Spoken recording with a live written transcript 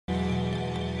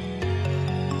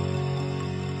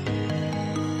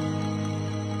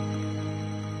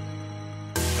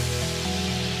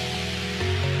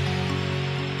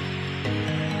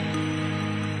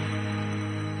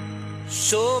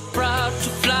So proud to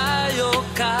fly your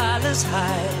colors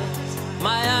high,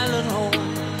 my island home.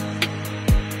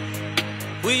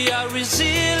 We are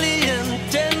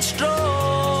resilient and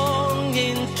strong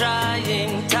in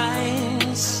trying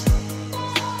times.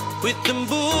 With the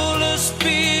bula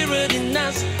spirit in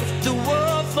us, if the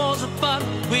world falls apart,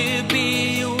 we'll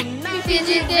be united. Happy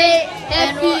Teachers Day!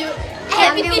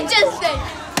 Happy Teachers Day!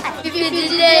 Happy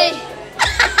Teachers Day!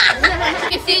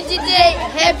 Happy Teachers Day!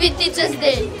 Happy Teachers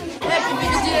Day! Happy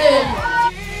Teachers Day!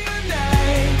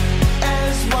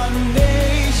 As one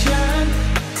nation,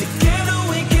 together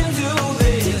we can do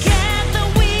this. Together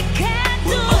we can do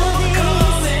We'll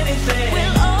overcome this. anything.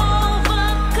 We'll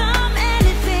overcome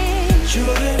anything.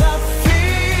 Children of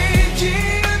Fiji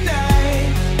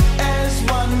unite as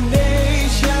one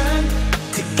nation.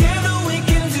 Together we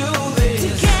can do this.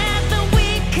 Together we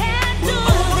can do We'll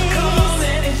overcome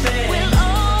this. anything. We'll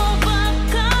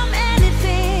overcome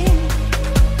anything.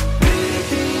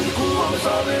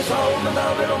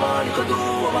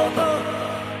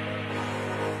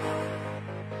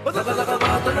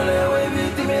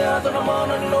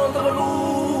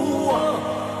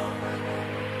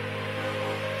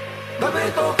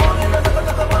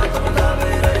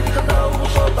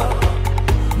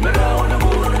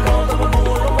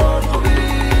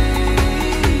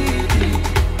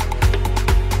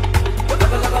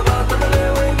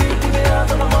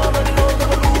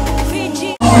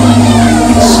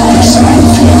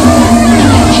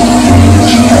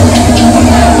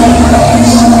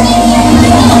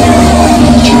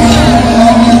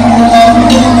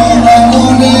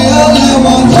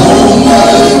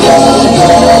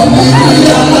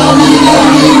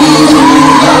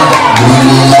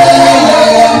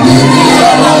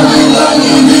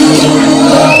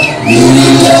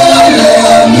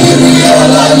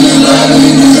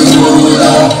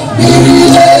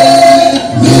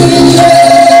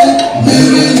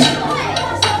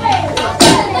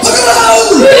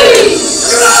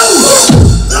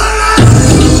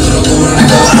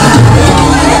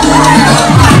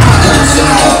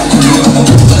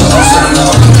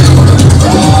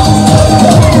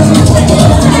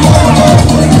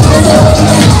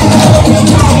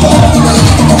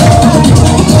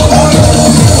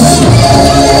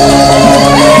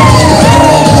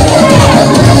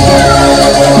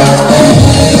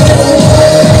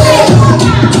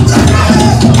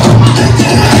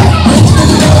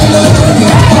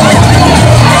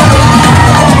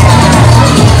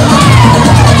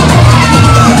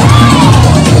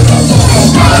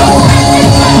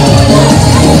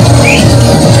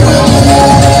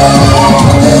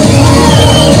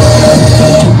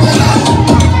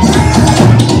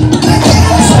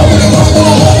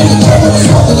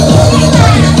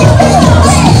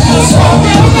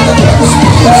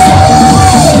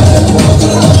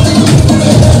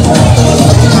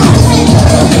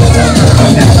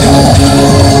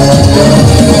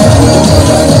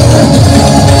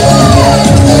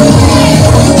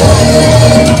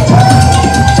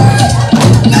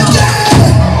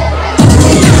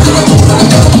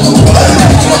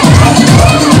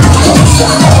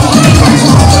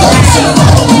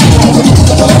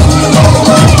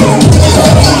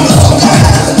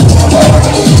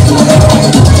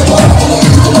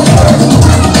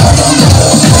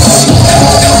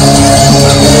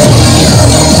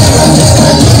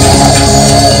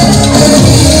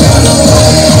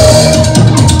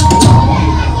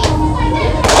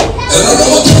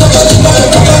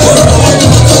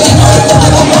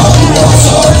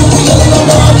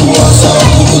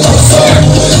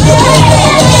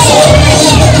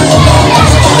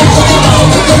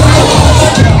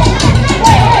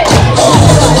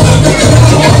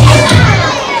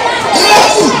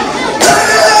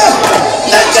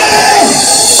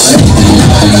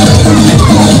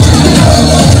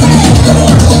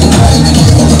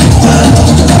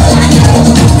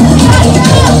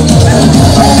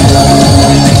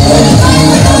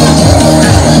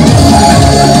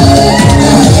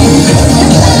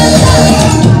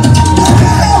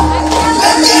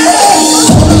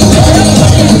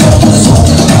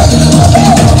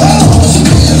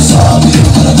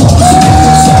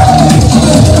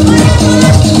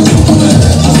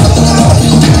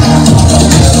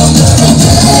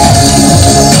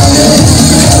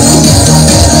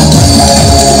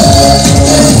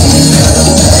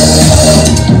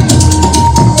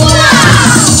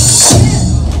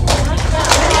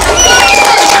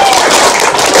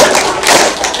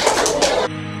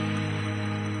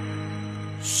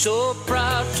 So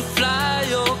proud to fly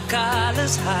your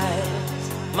colors high,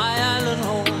 my island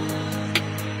home.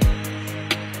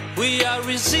 We are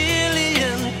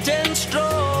resilient and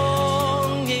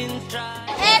strong in trying.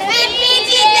 Happy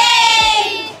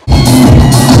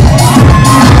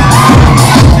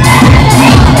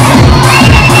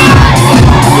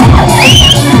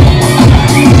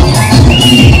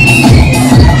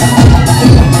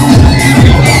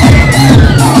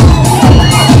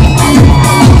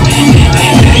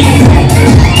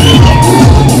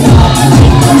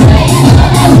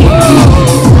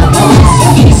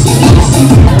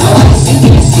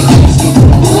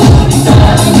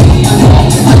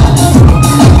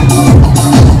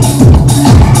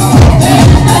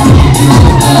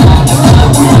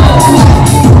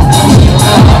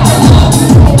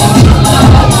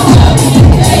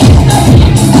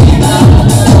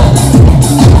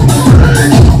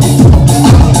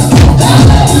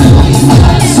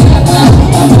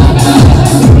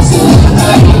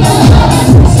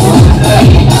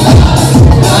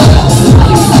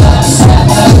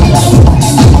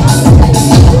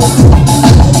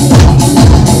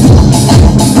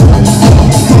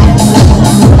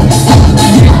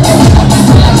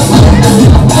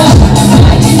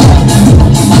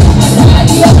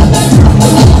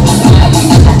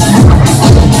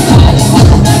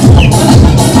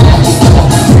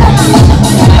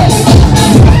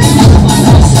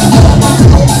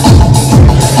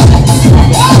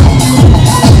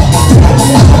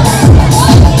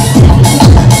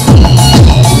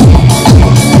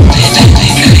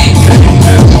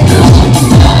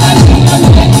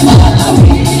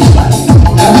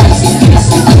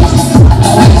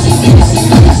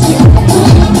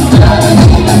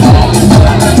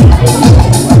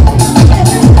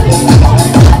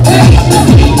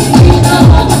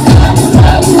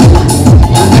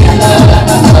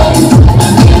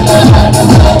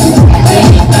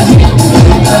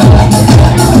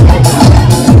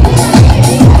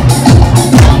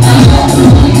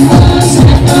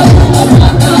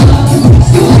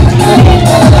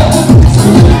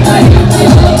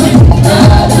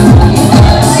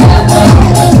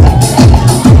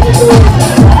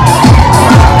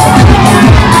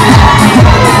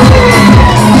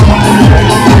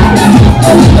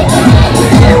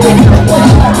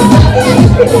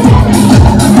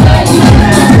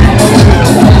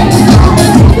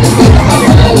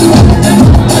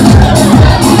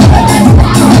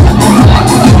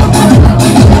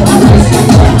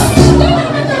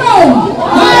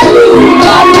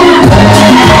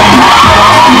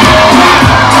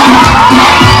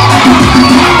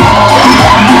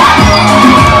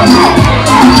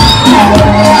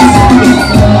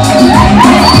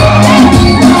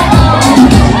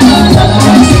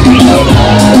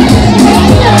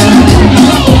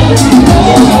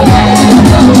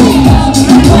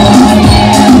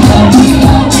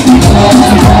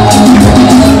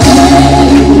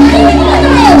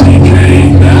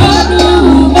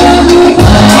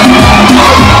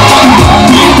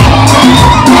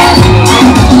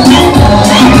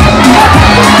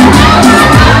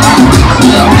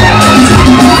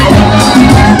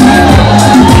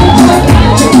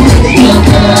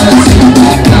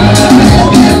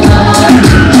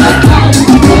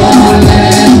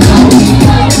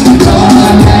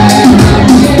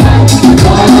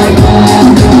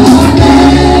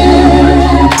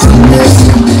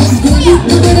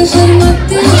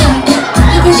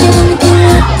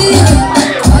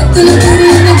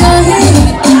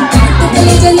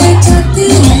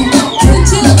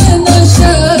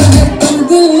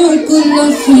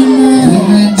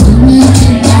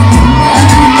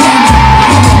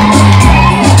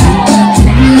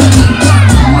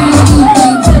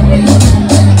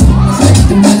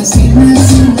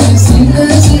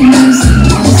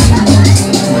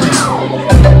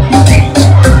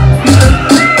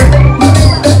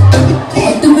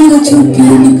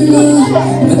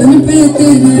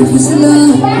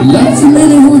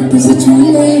से छू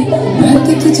ले मैं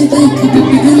तो तुझे देख के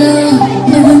पिघला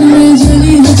लगन में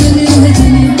जली है जली है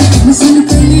जली मसन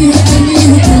कली है कली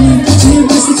है कली तुझे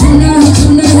बस छूना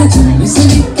है जली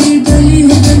मिसरी की गली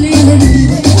है गली है गली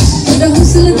तेरा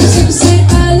हुस्न तो सबसे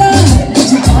आला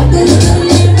मुझे पागल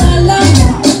करने वाला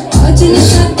आज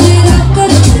नशा तेरा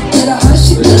कर तेरा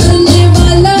आशिक बनने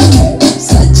वाला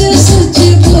सच सच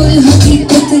बोल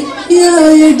हकीकत या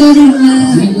ये डरना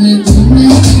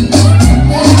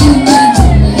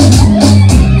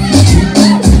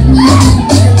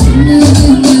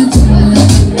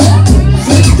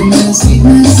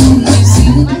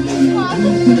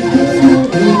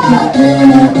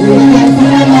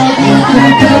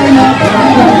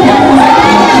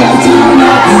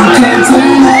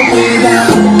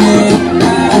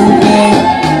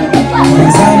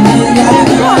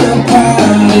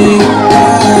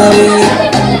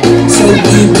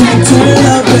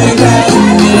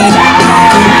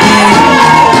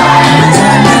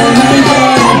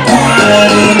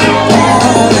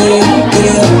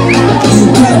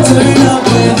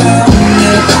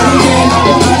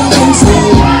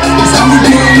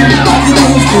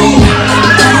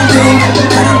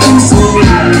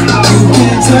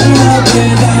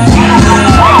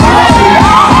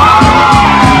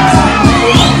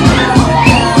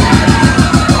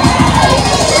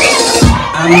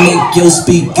Make your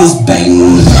speakers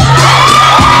bang.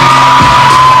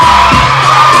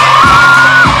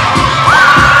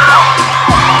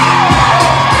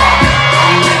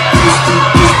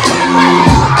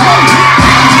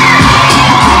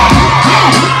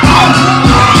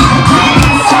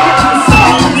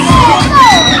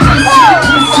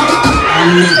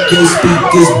 Make your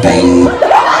speakers bang.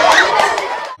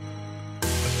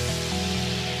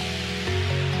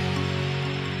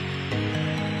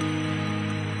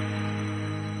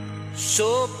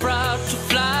 So proud to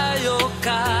fly your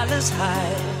colors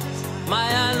high, my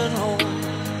island home.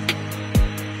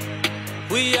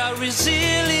 We are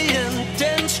resilient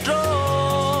and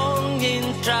strong in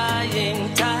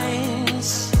trying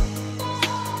times.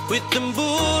 With the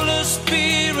bula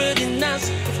spirit in us,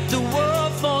 if the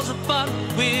world falls apart,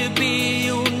 we'll be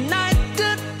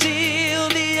united till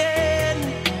the end.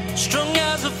 Strong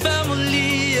as a family,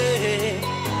 yeah.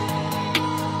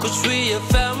 'Cause we are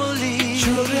family.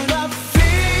 Children of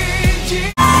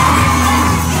Fiji.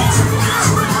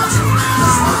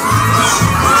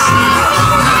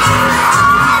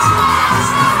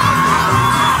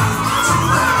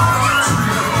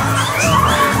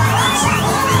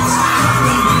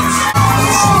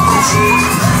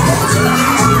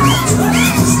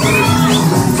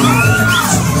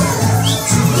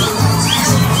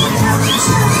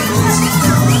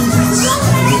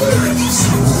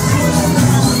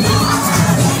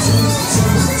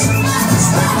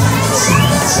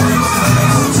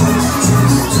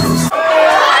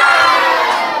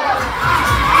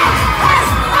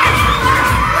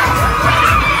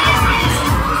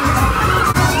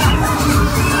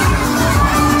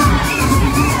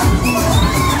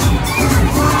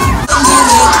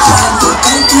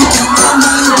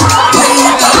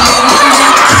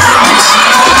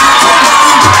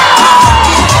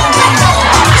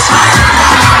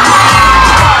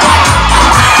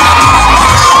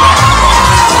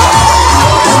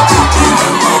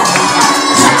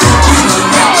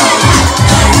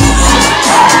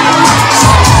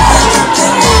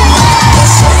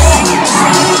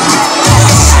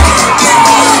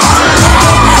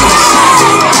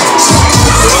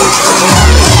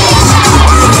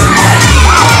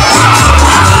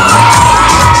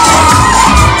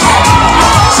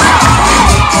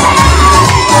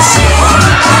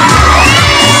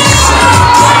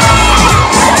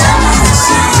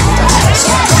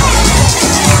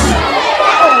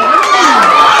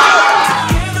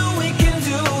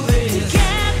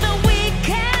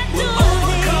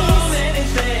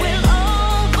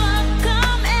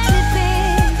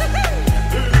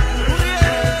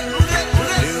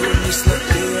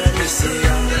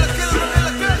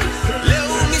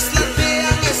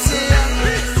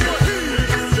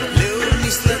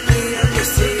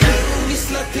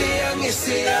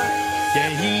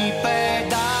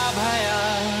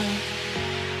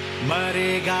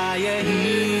 मरेगा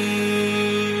यही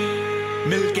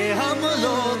मिलके हम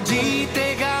लोग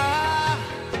जीतेगा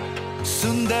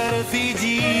सुंदर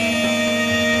फिजी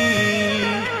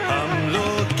हम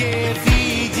लोग के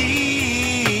फिजी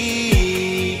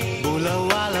बुला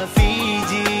वाला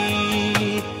फिजी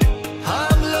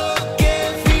हम लोग के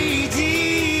फिजी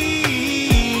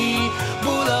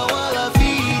बुला वाला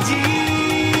Fiji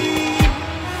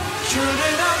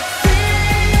Children of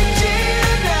Fiji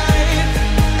unite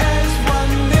as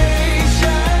one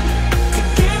nation.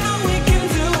 Together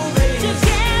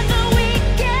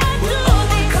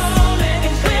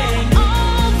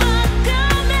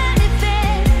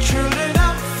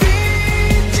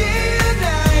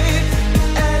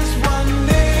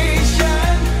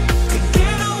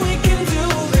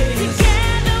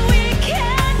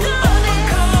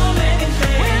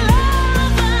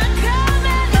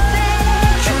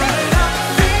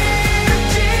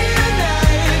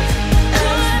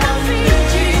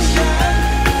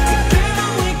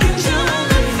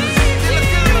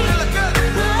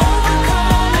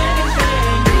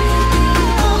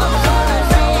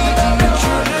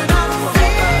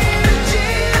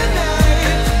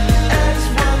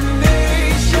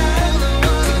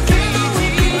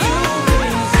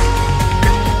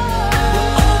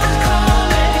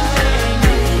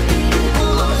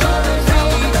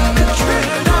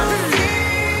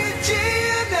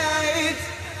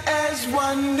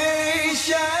one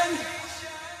nation.